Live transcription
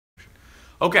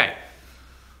Okay.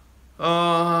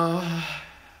 Ty,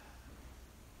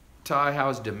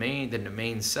 how's the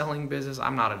domain selling business?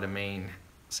 I'm not a domain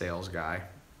sales guy.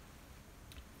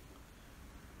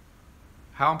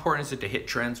 How important is it to hit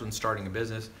trends when starting a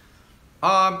business?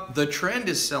 The trend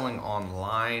is selling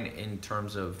online in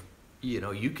terms of,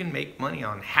 you can make money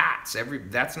on hats.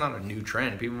 That's not a new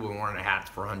trend. People have been wearing hats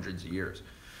for hundreds of years.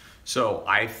 So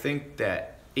I think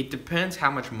that it depends how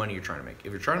much money you're trying to make.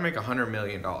 If you're trying to make $100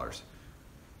 million, $1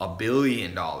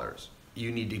 billion,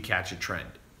 you need to catch a trend.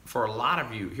 For a lot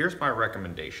of you, here's my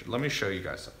recommendation. Let me show you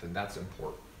guys something that's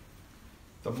important.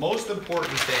 The most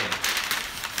important thing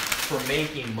for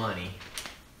making money.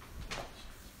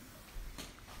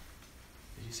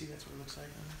 Did you see that's what it looks like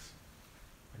on this?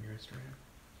 On your Instagram?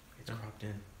 It's cropped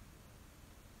in.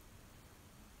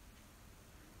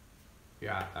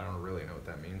 Yeah, I don't really know what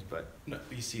that means, but No,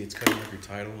 you see it's cutting up your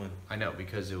title, and I know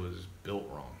because it was built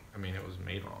wrong. I mean, it was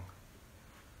made wrong.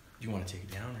 you want to take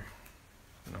it down, or?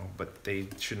 No, but they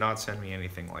should not send me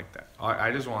anything like that. I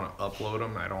just want to upload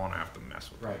them. I don't want to have to mess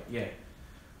with them. Right, yeah.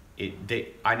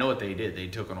 I know what they did. They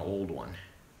took an old one,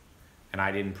 and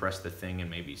I didn't press the thing, and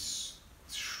maybe,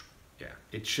 yeah,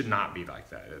 it should not be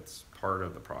like that. It's part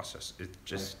of the process.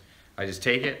 I just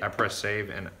take it, I press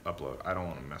save, and upload. I don't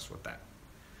want to mess with that.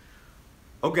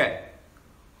 Okay.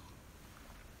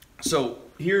 So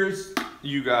here's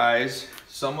you guys.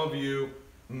 Some of you,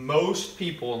 most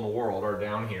people in the world are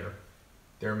down here.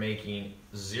 They're making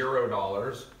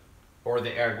 $0, or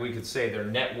we could say their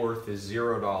net worth is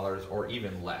 $0 or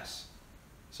even less.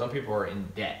 Some people are in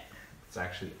debt. Let's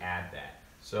actually add that.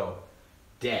 So,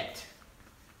 debt.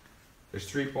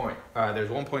 There's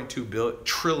 1.2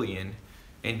 trillion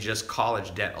in just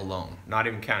college debt alone, not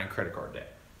even counting credit card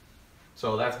debt.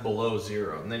 So that's below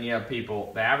zero. And then you have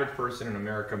people. The average person in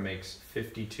America makes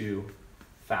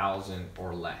 $52,000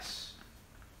 or less.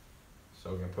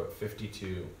 So we're gonna put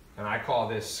 52. And I call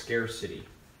this scarcity.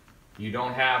 You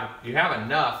have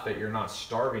enough that you're not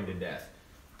starving to death,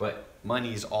 but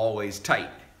money's always tight,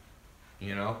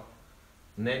 And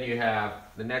then you have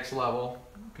the next level,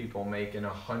 people making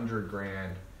 100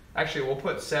 grand. Actually, we'll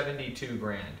put 72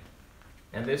 grand.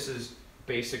 And this is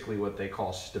basically what they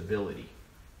call stability.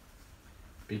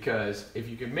 Because if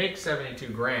you can make 72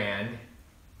 grand,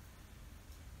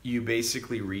 you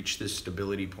basically reach this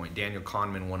stability point. Daniel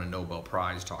Kahneman won a Nobel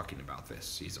Prize talking about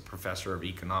this. He's a professor of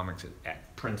economics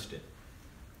at Princeton.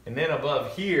 And then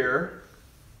above here,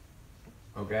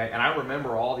 okay, and I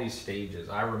remember all these stages.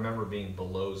 I remember being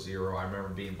below zero. I remember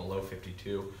being below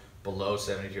 52, below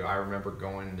 72. I remember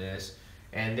going this.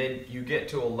 And then you get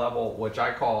to a level which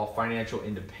I call financial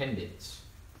independence.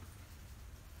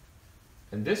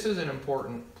 And this is an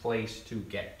important place to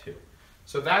get to.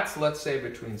 So that's, let's say,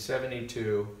 between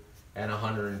 $72,000 and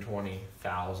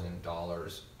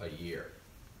 $120,000 a year.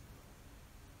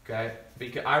 Okay?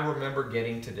 Because I remember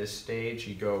getting to this stage.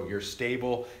 You're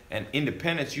stable and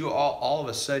independence. All of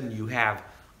a sudden you have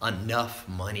enough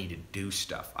money to do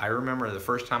stuff. I remember the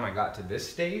first time I got to this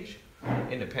stage,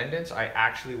 independence, I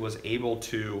actually was able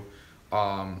to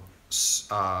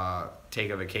take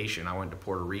a vacation. I went to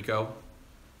Puerto Rico.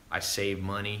 I saved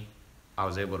money. I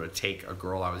was able to take a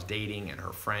girl I was dating and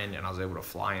her friend, and I was able to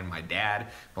fly in my dad.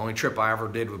 The only trip I ever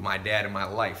did with my dad in my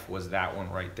life was that one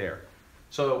right there.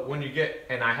 So when you get,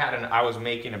 and I was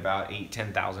making about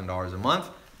 $10,000 a month,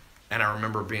 and I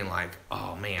remember being like,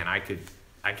 oh man, I can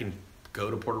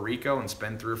go to Puerto Rico and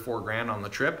spend $3 or $4 grand on the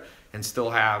trip and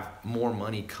still have more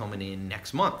money coming in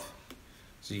next month.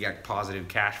 So you got positive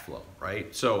cash flow,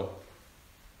 right? So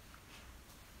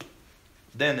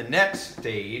then the next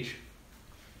stage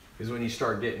is when you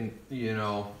start getting,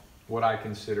 what I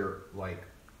consider like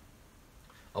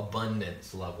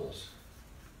abundance levels.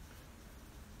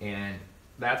 And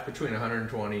that's between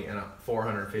 $120,000 and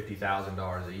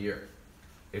 $450,000 a year.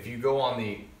 If you go on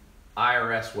the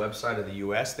IRS website of the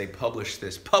US, they publish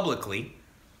this publicly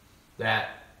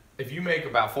that if you make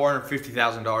about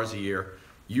 $450,000 a year,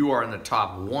 you are in the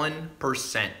top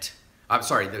 1%. I'm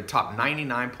sorry, the top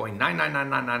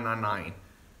 99.9999999%.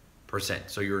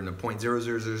 So you're in the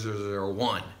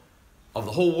 0.00001 of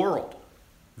the whole world.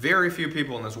 Very few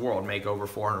people in this world make over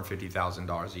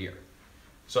 $450,000 a year.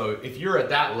 So if you're at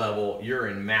that level, you're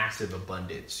in massive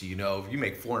abundance. If you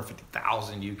make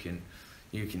 $450,000,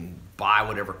 you can buy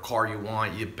whatever car you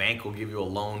want. Your bank will give you a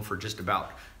loan for just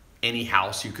about any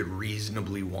house you could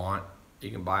reasonably want.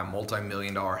 You can buy a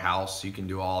multi-million-dollar house. You can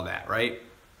do all that, right?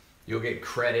 You'll get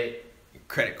credit.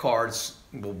 Credit cards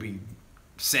will be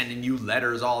sending you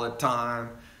letters all the time.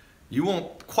 You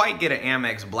won't quite get an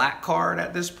Amex Black Card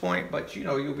at this point, but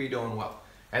you'll be doing well.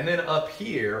 And then up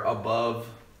here above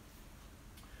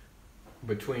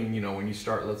between, you know, when you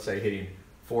start, let's say, hitting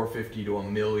 450 to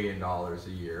 $1 million a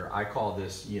year, I call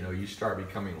this, you know, you start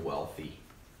becoming wealthy.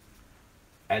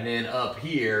 And then up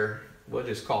here, we'll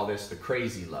just call this the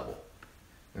crazy level.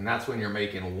 And that's when you're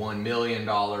making $1 million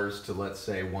to, let's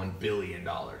say, $1 billion.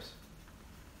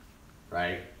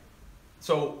 Right?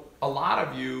 So a lot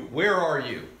of you, where are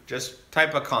you? Just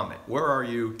type a comment. Where are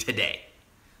you today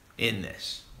in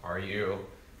this? Are you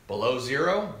below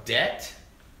zero, debt?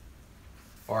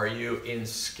 Are you in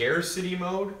scarcity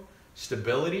mode,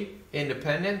 stability,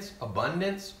 independence,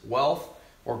 abundance, wealth,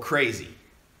 or crazy?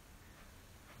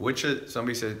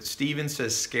 Somebody said, Steven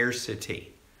says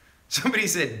scarcity. Somebody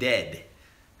said dead.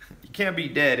 You can't be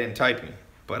dead in typing,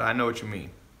 but I know what you mean.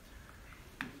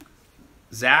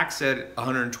 Zach said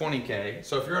 120K.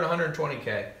 So if you're at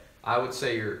 120K, I would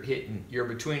say you're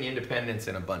between independence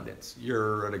and abundance.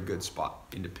 You're at a good spot.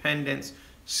 Independence,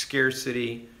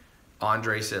 scarcity.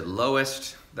 Andre said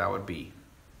lowest, that would be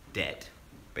debt.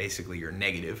 Basically, you're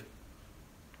negative.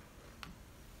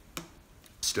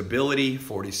 Stability,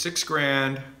 46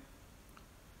 grand.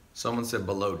 Someone said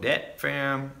below debt,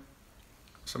 fam.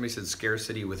 Somebody said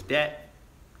scarcity with debt.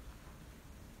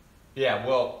 Yeah,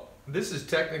 well, this is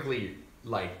technically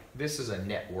like, this is a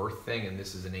net worth thing and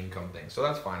this is an income thing. So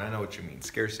that's fine. I know what you mean.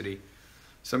 Scarcity.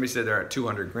 Somebody said they're at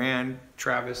 200 grand,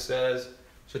 Travis says.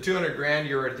 So 200 grand,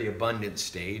 you're at the abundance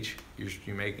stage.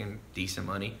 You're making decent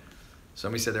money.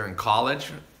 Somebody said they're in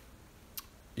college.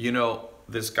 You know,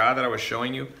 this guy that I was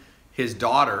showing you, his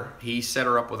daughter, he set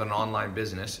her up with an online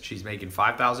business. She's making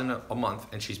 $5,000 a month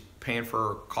and she's paying for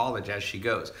her college as she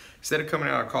goes. Instead of coming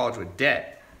out of college with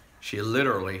debt, she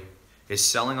literally is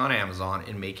selling on Amazon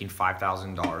and making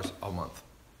 $5,000 a month.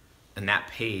 And that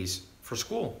pays for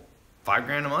school. $5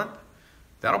 grand a month,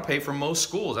 that'll pay for most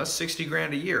schools. That's 60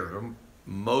 grand a year.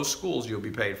 Most schools you'll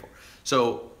be paid for.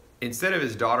 So instead of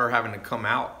his daughter having to come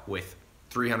out with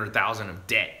 300,000 of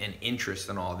debt and interest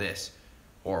and all this,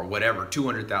 or whatever,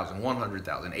 200,000,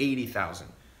 100,000, 80,000,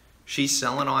 she's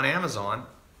selling on Amazon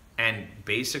and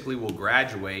basically will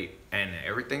graduate and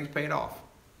everything's paid off.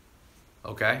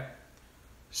 Okay?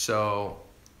 So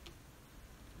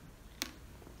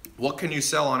what can you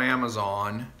sell on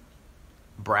Amazon?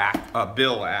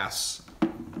 Bill asks.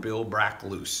 Bill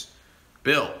Brackloose.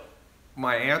 Bill,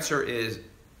 my answer is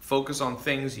focus on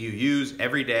things you use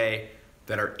every day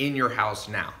that are in your house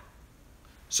now.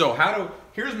 So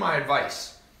here's my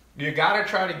advice. You gotta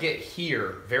try to get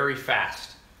here very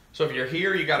fast. So if you're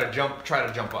here, you gotta try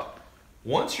to jump up.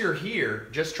 Once you're here,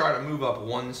 just try to move up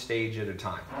one stage at a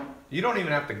time. You don't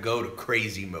even have to go to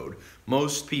crazy mode.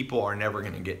 Most people are never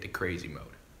gonna get to crazy mode.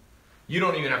 You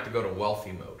don't even have to go to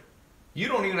wealthy mode. You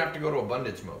don't even have to go to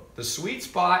abundance mode. The sweet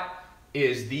spot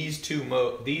is these two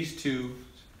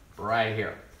right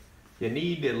here. You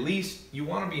need at least, you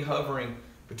wanna be hovering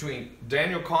between,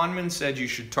 Daniel Kahneman said you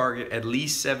should target at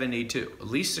least 72, at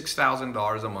least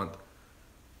 $6,000 a month.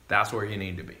 That's where you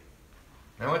need to be.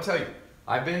 And I want to tell you,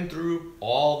 I've been through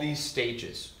all these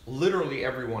stages, literally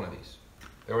every one of these.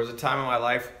 There was a time in my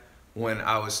life when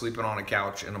I was sleeping on a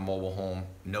couch in a mobile home,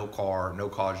 no car, no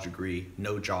college degree,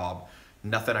 no job,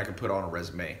 nothing I could put on a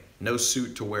resume, no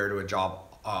suit to wear to a job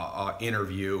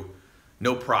interview,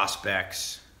 no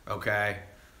prospects, okay?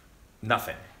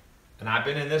 Nothing. And I've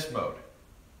been in this mode.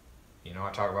 You know,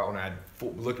 I talk about when I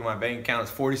looked at my bank account,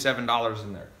 it's $47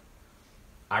 in there.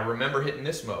 I remember hitting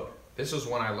this mode. This is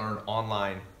when I learned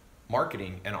online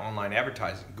marketing and online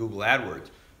advertising, Google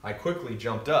AdWords. I quickly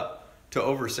jumped up to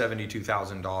over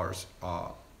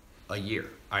 $72,000 a year.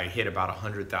 I hit about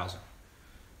 100,000.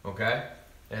 Okay?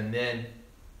 And then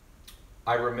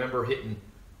I remember hitting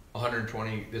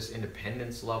 120, this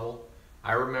independence level.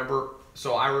 I remember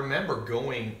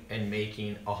going and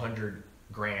making 100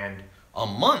 grand a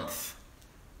month.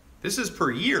 This is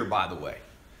per year, by the way.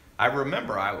 I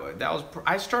remember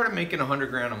I started making 100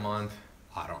 grand a month,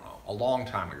 I don't know, a long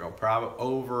time ago, probably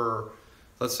over,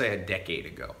 let's say, a decade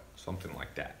ago, something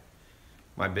like that.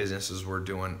 My businesses were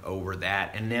doing over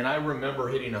that. And then I remember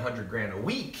hitting 100 grand a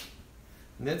week.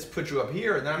 And let's put you up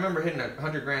here. And then I remember hitting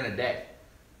 100 grand a day.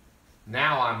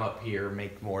 Now I'm up here,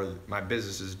 make more, my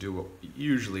businesses do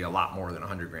usually a lot more than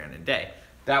 100 grand a day.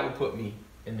 That would put me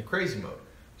in the crazy mode.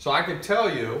 So I could tell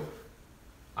you,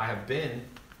 I have been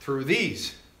through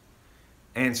these.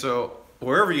 And so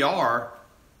wherever you are,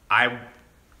 I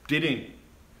didn't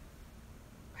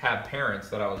have parents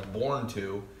that I was born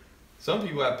to. Some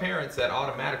people have parents that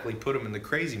automatically put them in the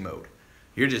crazy mode.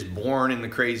 You're just born in the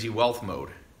crazy wealth mode.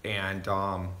 And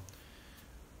I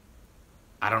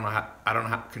don't know how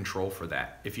to control for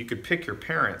that. If you could pick your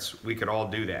parents, we could all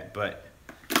do that. But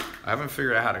I haven't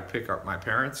figured out how to pick up my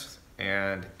parents.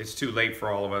 And it's too late for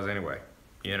all of us anyway,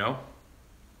 you know?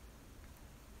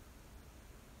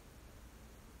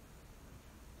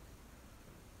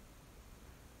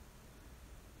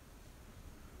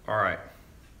 All right.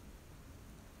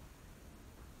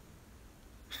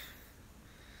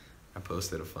 I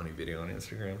posted a funny video on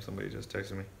Instagram. Somebody just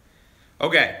texted me.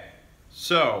 Okay,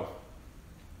 so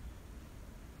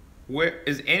where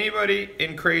is anybody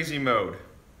in crazy mode?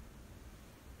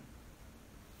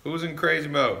 Who's in crazy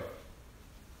mode?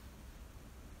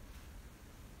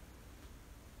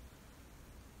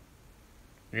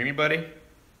 Anybody?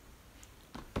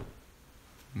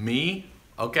 Me?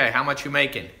 Okay, how much you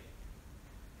making?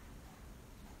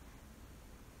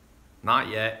 Not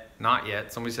yet. Not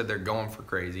yet. Somebody said they're going for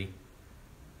crazy.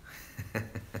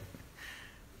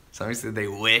 Somebody said they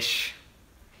wish.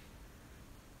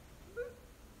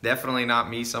 Definitely not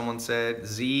me, someone said.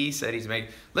 Z said he's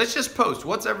making. Let's just post.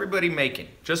 What's everybody making?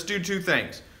 Just do two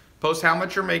things. Post how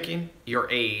much you're making, your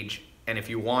age, and if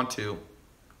you want to,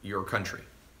 your country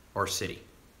or city.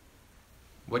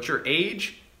 What's your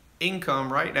age,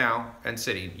 income right now, and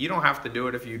city? You don't have to do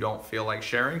it if you don't feel like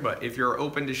sharing, but if you're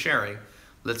open to sharing,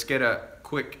 let's get a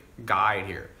quick guide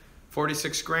here.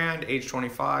 46 grand, age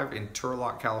 25 in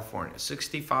Turlock, California.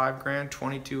 65 grand,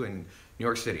 22 in New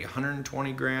York City.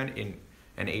 120 grand in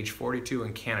and age 42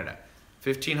 in Canada.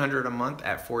 1,500 a month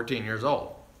at 14 years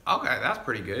old. Okay, that's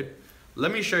pretty good.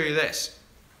 Let me show you this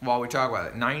while we talk about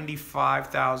it.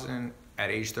 95,000 at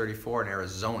age 34 in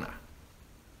Arizona.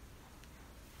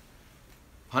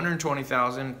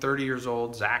 120,000, 30 years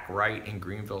old, Zach Wright in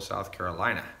Greenville, South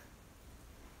Carolina.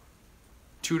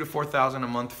 2,000 to 4,000 a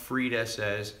month, Frida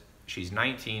says she's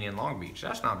 19 in Long Beach.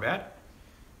 That's not bad.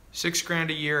 6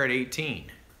 grand a year at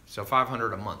 18, so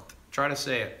 500 a month. Try to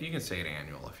say it. You can say it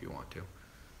annual if you want to.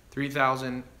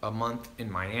 3,000 a month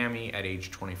in Miami at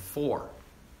age 24.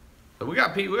 So we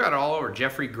got people. We got it all over.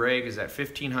 Jeffrey Gregg is at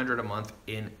 1,500 a month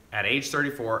at age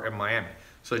 34 in Miami.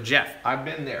 So Jeff, I've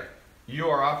been there. You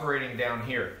are operating down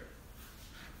here.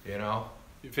 You know,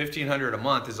 1,500 a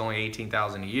month is only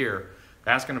 18,000 a year.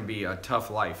 That's going to be a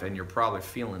tough life, and you're probably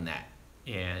feeling that.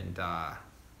 And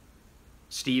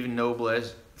Stephen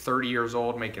Nobles, 30 years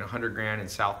old, making 100 grand in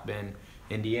South Bend,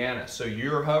 Indiana. So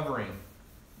you're hovering.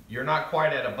 You're not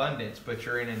quite at abundance, but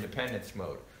you're in independence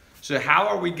mode. So how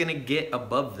are we going to get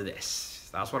above this?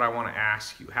 That's what I want to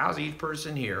ask you. How's each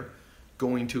person here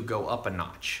going to go up a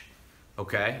notch?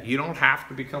 Okay? You don't have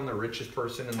to become the richest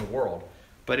person in the world,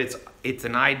 but it's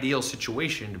an ideal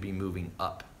situation to be moving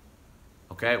up.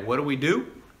 Okay? What do?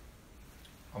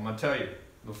 I'm going to tell you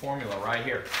the formula right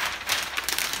here.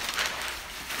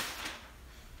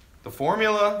 The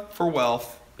formula for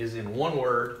wealth is in one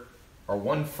word, or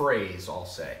one phrase, I'll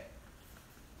say.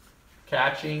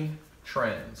 Catching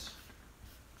trends.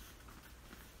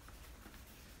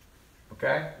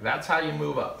 Okay? That's how you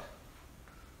move up.